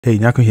Hey,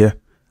 Nyako here.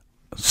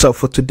 So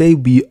for today,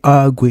 we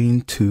are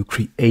going to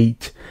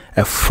create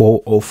a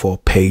 404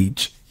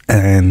 page,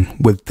 and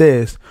with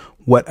this,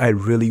 what I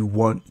really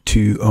want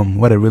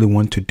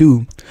to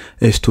do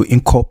is to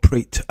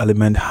incorporate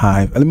Element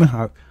Hive.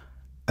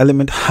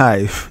 Element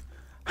Hive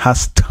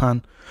has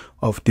ton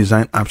of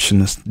design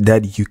options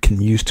that you can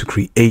use to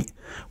create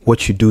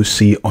what you do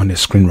see on the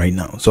screen right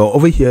now. So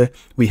over here,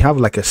 we have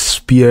like a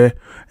spear,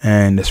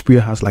 and the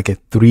spear has like a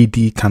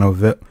 3D kind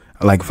of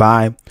like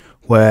vibe,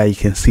 where you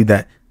can see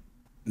that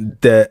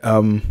the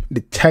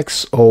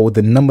text or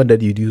the number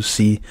that you do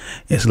see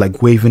is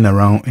like waving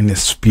around in the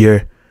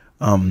spear,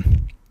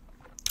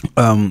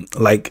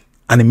 like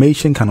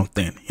animation kind of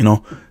thing, you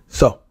know.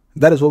 So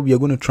that is what we are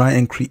going to try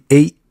and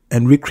create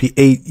and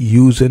recreate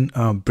using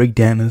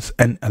Breakdance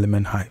and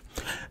Element Hive.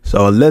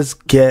 So let's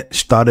get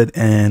started,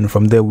 and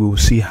from there we will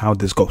see how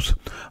this goes.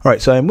 All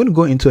right, so I'm going to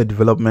go into a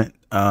development,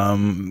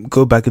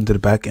 go back into the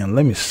back end.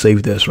 Let me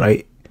save this,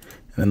 right?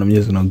 And then I'm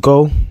just going to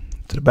go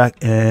to the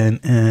back end,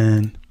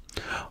 and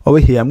over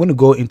here I'm going to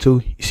go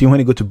into, you see, when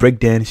you go to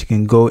Breakdance, you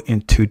can go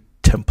into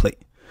template,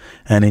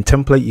 and in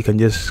template you can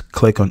just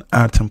click on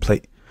add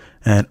template,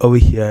 and over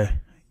here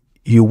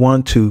you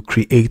want to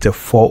create a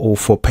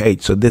 404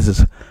 page. So this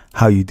is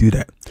how you do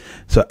that.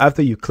 So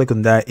after you click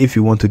on that, if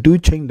you want to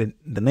change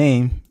the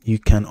name, you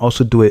can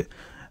also do it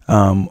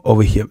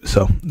over here.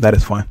 So that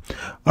is fine.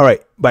 All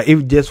right, but if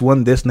you just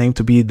want this name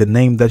to be the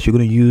name that you're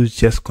going to use,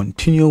 just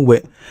continue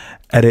with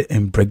edit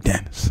in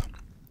Breakdance.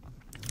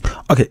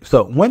 Okay,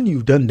 so when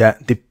you've done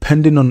that,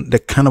 depending on the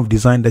kind of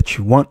design that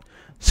you want,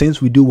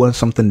 since we do want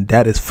something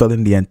that is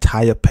filling the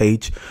entire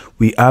page,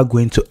 we are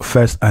going to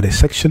first add a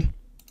section.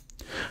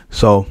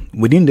 So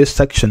within this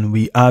section,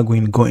 we are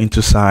going to go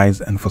into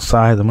size, and for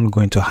size, I'm going to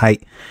go into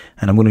height,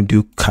 and I'm going to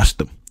do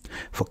custom.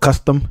 For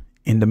custom,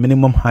 in the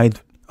minimum height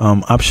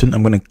option,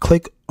 I'm going to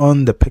click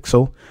on the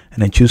pixel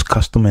and then choose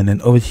custom, and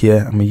then over here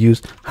I'm going to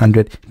use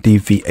 100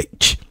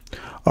 dvh.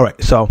 All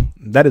right, so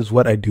that is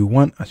what I do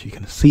want, as you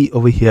can see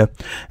over here,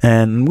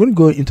 and I'm going to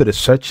go into the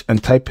search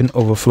and type in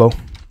overflow,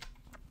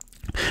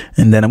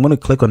 and then I'm going to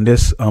click on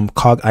this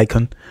cog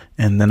icon,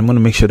 and then I'm going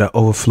to make sure that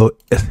overflow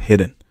is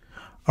hidden.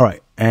 All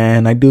right,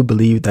 and I do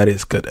believe that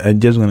is good. I'm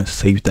just going to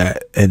save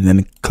that and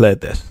then clear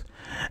this.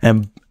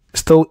 And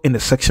still in the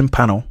section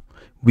panel,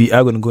 we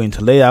are going to go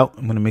into layout.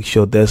 I'm going to make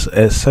sure this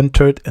is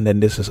centered, and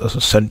then this is also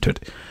centered,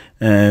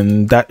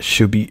 and that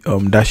should be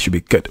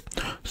good.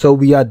 So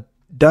we are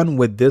done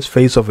with this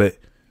phase of it.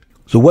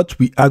 So what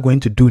we are going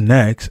to do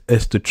next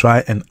is to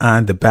try and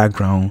add the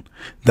background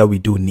that we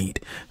do need.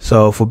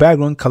 So for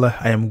background color,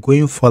 I am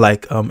going for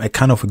like a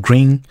kind of a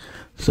green.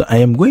 So I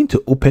am going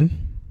to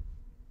open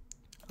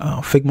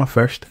Figma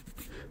first.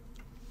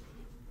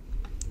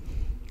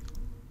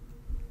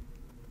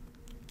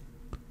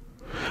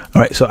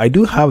 All right, so I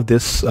do have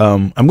this.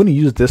 I'm going to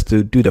use this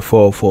to do the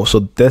 404. So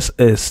this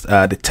is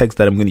the text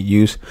that I'm going to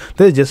use.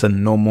 This is just a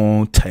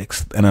normal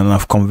text, and then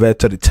I've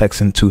converted the text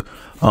into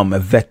a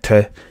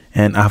vector,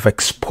 and I've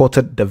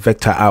exported the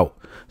vector out.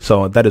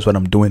 So that is what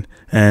I'm doing.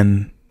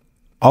 And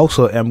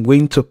also I'm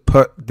going to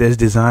put this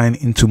design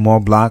into more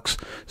blocks.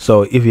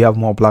 So if you have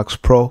more blocks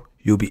pro,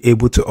 you'll be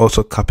able to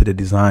also copy the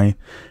design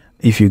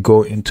if you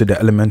go into the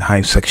Element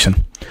Hive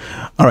section.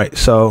 All right,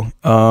 so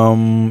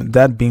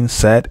that being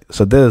said,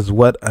 so this is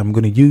what I'm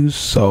going to use.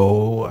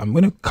 So I'm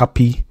going to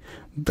copy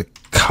the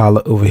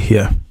color over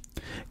here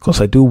because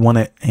I do want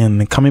it.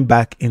 And coming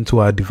back into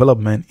our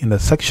development in the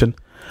section,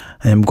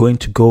 I am going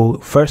to go,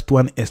 first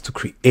one is to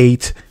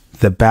create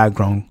the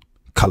background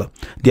color.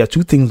 There are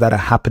two things that are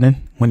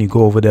happening when you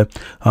go over there.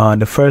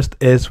 The first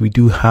is we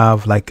do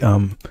have like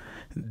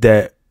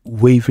the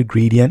wavy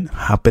gradient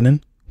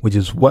happening, which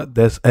is what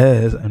this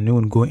is. And then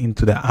we'll go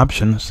into the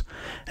options,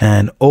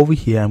 and over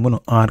here I'm going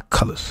to add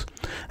colors.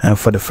 And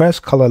for the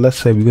first color, let's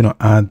say we're going to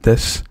add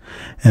this,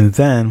 and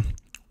then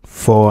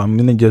I'm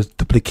going to just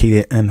duplicate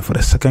it, and for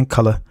the second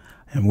color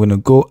I'm going to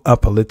go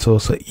up a little.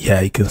 So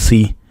yeah, you can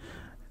see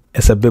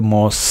it's a bit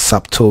more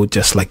subtle,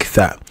 just like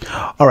that.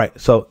 All right,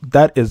 so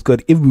that is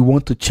good. If we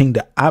want to change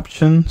the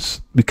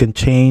options, we can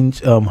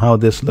change how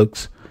this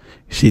looks.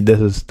 See,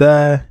 this is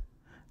there,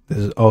 this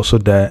is also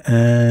there,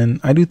 and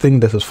I do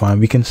think this is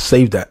fine. We can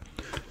save that.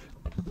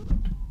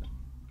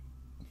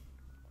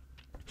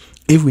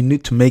 If we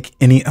need to make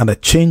any other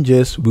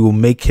changes, we will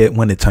make it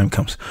when the time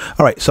comes.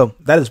 All right, so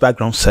that is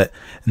background set.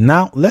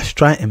 Now let's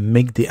try and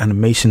make the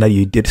animation that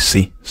you did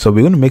see. So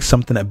we're going to make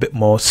something a bit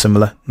more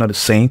similar, not the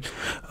same.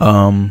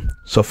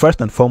 So first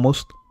and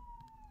foremost,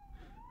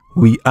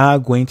 we are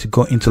going to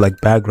go into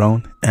like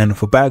background, and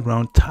for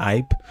background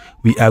type,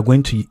 we are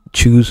going to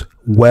choose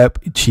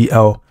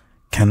WebGL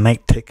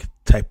kinetic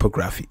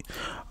typography.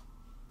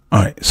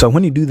 All right, so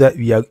when you do that,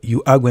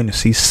 you are going to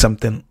see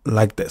something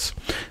like this.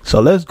 So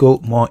let's go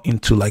more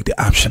into like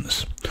the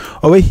options.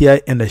 Over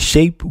here in the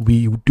shape,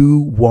 we do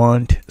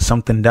want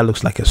something that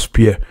looks like a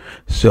spear.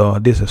 So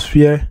this is a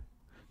sphere.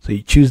 So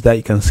you choose that.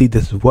 You can see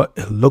this is what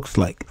it looks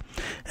like.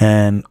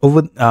 And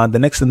over the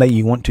next thing that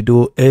you want to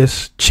do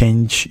is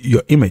change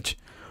your image.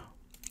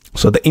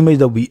 So the image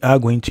that we are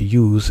going to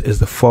use is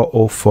the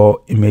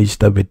 404 image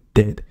that we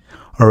did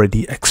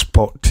already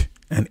export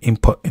and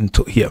import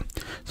into here.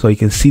 So you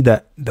can see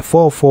that the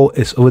 404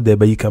 is over there,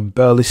 but you can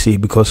barely see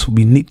it because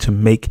we need to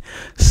make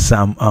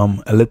some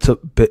a little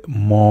bit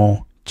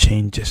more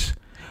changes.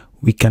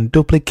 We can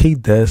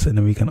duplicate this, and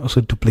then we can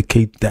also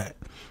duplicate that.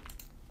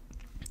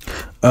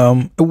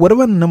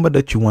 Whatever number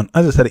that you want.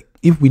 As I said,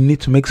 if we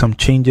need to make some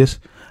changes,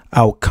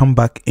 I'll come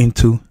back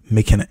into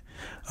making it.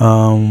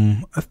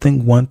 I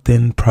think one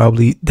thing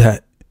probably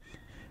that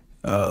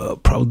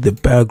probably the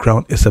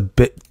background is a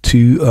bit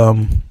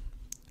too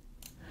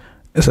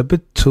it's a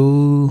bit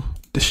too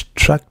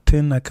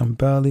distracting. I can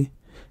barely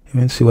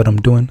even see what I'm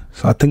doing,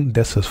 so I think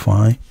this is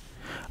fine.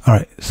 All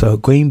right, so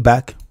going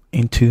back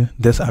into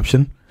this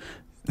option,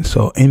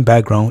 so in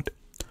background,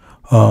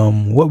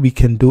 what we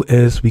can do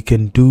is we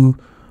can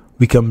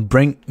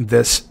bring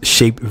this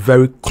shape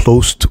very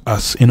close to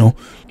us. You know,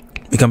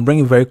 we can bring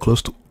it very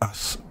close to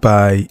us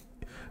by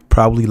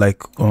probably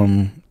like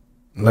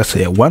let's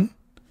say a 1.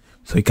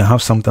 So you can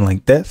have something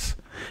like this,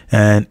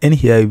 and in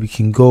here we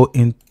can go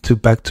into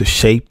back to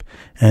shape,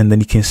 and then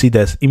you can see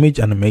there's image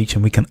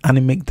animation. We can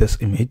animate this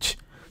image.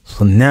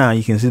 So now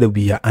you can see that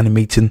we are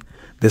animating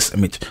this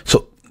image.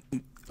 So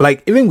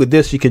like even with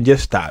this, you can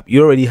just stop.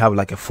 You already have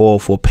like a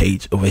 404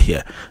 page over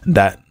here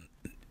that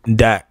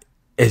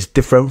is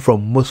different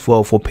from most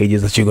 404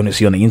 pages that you're going to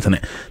see on the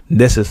internet.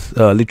 This is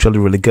literally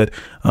really good.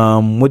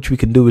 What we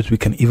can do is we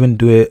can even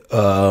do it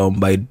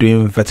by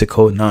doing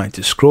vertical. Now it's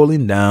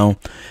scrolling down.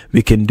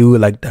 We can do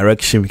like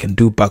direction. We can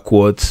do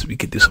backwards. We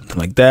can do something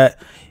like that.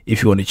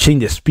 If you want to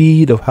change the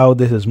speed of how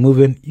this is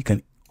moving, you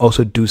can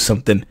also do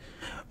something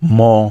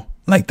more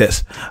like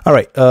this. All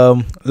right,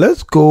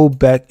 let's go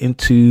back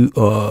into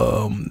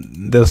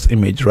this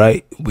image,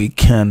 right? We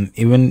can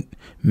even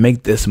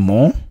make this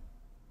more,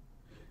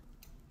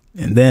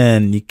 and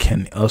then you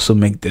can also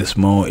make this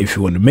more if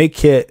you want to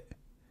make it.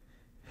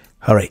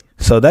 All right,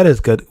 so that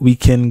is good. We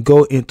can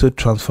go into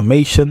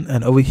transformation,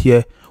 and over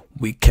here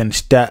we can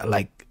start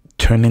like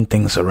turning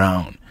things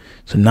around.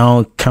 So now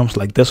it comes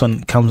like this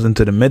one comes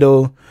into the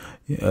middle.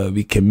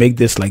 We can make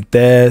this like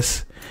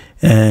this,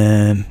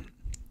 and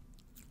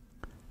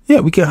yeah,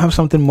 we can have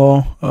something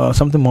more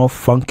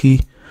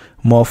funky,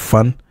 more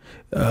fun.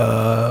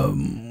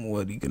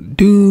 What you can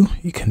do,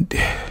 you can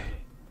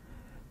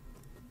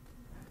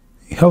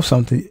have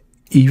something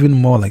even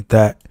more like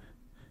that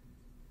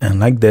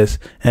and like this.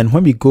 And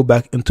when we go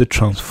back into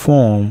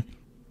transform,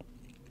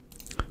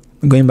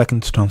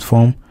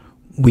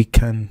 we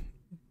can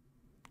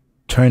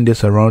turn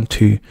this around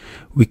to,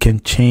 we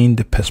can change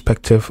the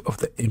perspective of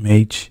the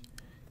image.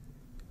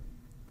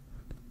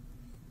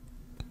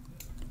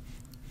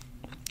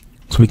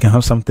 So we can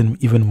have something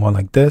even more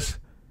like this.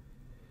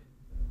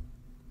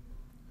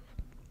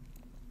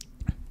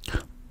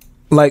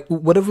 Like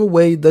whatever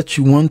way that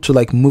you want to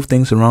like move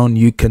things around,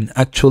 you can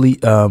actually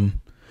do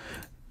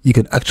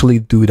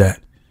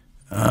that.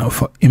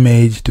 For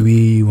image, do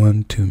we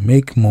want to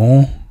make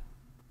more?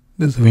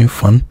 This is even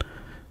fun.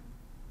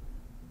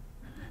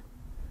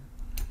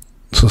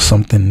 So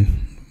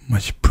something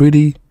much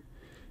pretty.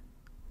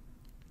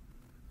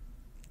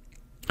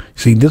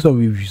 See, this one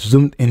we've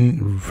zoomed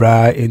in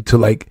right into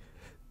like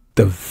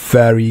the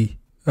very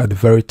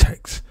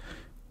text,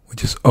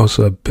 which is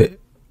also a bit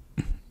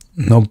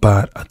not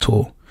bad at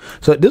all.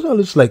 So this one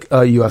looks like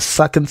you are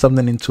sucking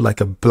something into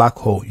like a black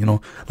hole, you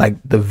know, like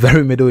the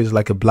very middle is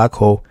like a black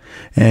hole,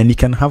 and you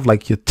can have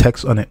like your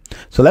text on it.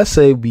 So let's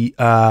say we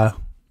are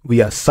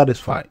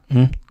satisfied,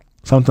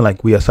 something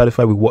like we are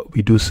satisfied with what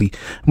we do see.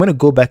 I'm going to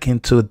go back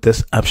into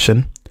this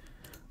option,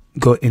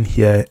 go in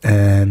here,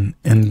 and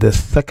in the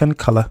second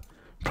color,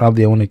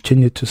 probably I want to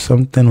change it to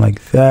something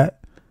like that.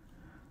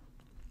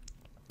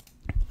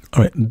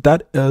 All right,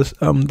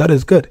 that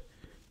is good.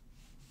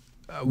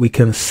 We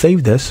can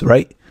save this,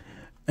 right?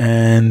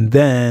 And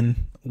then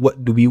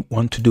what do we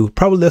want to do?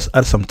 Probably let's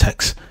add some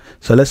text.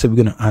 So let's say we're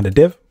going to add a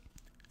div,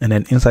 and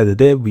then inside the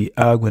div we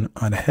are going to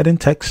add a heading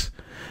text.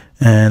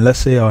 And let's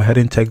say our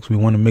heading text, we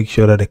want to make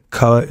sure that the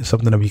color is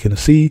something that we can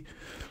see.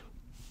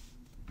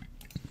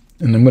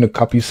 And I'm going to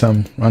copy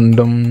some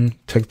random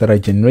text that I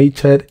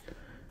generated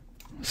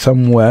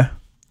somewhere.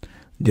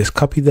 Just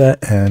copy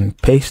that and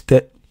paste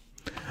it.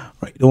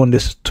 Right, don't want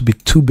this to be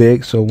too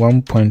big, so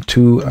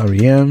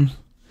 1.2 rem.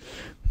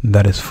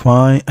 That is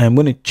fine. I'm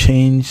going to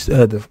change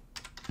the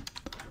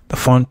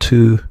font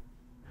to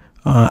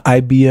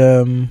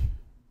IBM.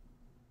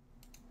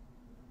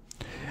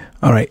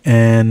 All right,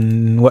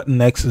 and what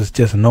next is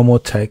just normal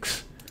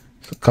text.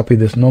 So copy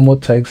this normal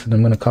text, and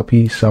I'm going to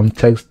copy some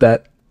text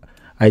that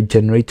I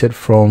generated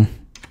with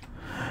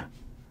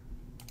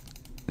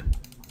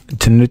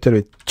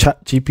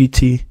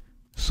ChatGPT.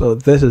 So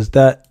this is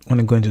that. I'm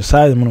going to go into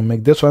size. I'm going to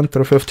make this one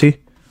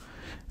 350.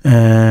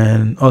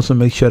 And also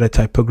make sure the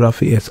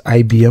typography is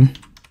IBM.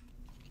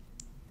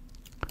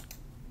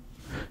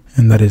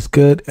 And that is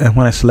good. And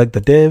when I select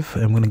the div,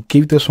 I'm going to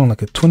give this one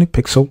like a 20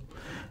 pixel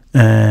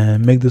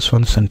and make this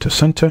one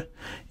center.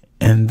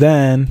 And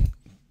then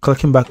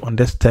clicking back on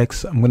this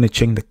text, I'm going to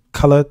change the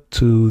color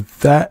to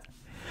that.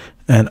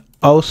 And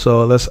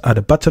also let's add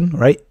a button,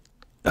 right?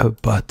 A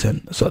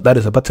button. So that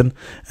is a button,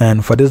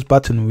 and for this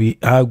button we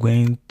are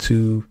going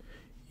to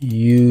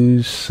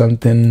use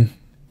something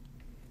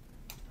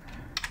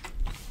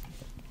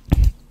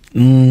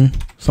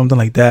something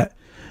like that,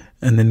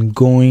 and then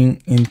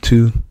going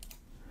into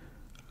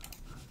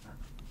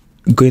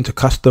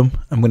custom,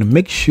 I'm going to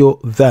make sure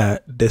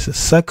that this is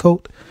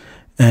circled,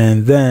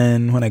 and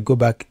then when I go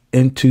back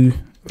into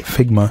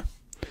Figma,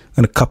 I'm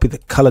going to copy the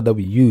color that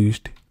we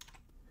used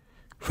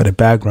for the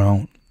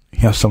background.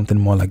 Have something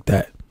more like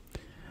that.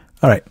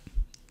 All right,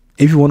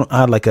 if you want to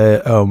add like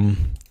a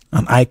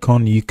an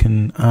icon, you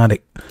can add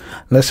it.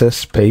 Let's say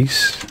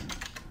space.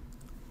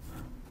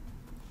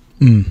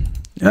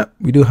 Yeah,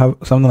 we do have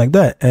something like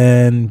that.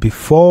 And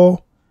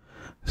before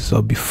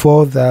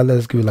that,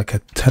 let's give it like a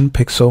 10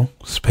 pixel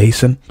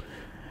spacing,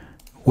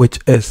 which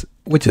is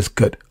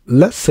good.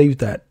 Let's save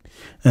that,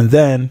 and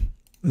then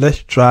let's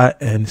try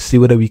and see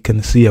whether we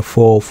can see a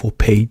 404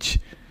 page.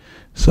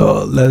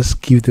 So let's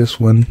give this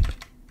one.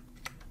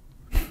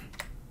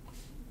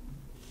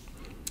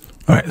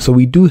 All right, so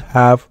we do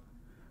have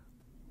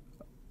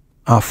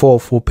our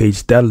 404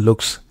 page that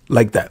looks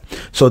like that.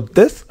 So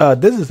this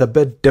is a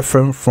bit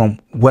different from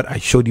what I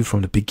showed you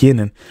from the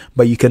beginning,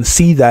 but you can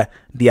see that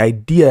the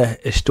idea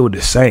is still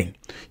the same.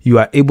 You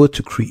are able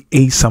to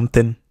create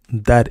something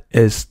that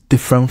is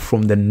different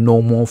from the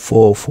normal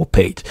 404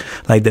 page.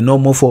 Like the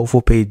normal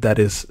 404 page that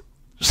is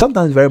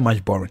sometimes very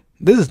much boring.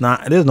 This is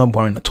not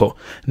boring at all.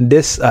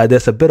 There's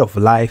a bit of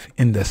life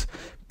in this.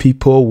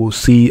 People will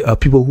see,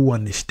 people who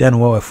understand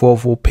what a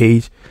 404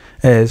 page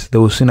is, they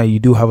will see that you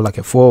do have like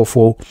a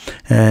 404,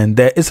 and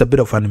there is a bit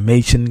of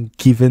animation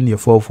giving your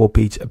 404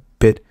 page a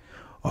bit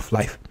of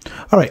life.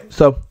 All right,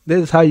 so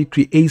this is how you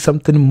create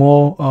something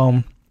more,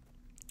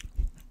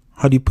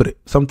 how do you put it?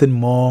 Something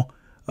more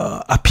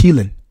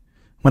appealing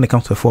when it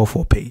comes to a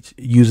 404 page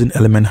using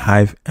Element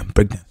Hive and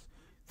Breakdance.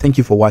 Thank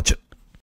you for watching.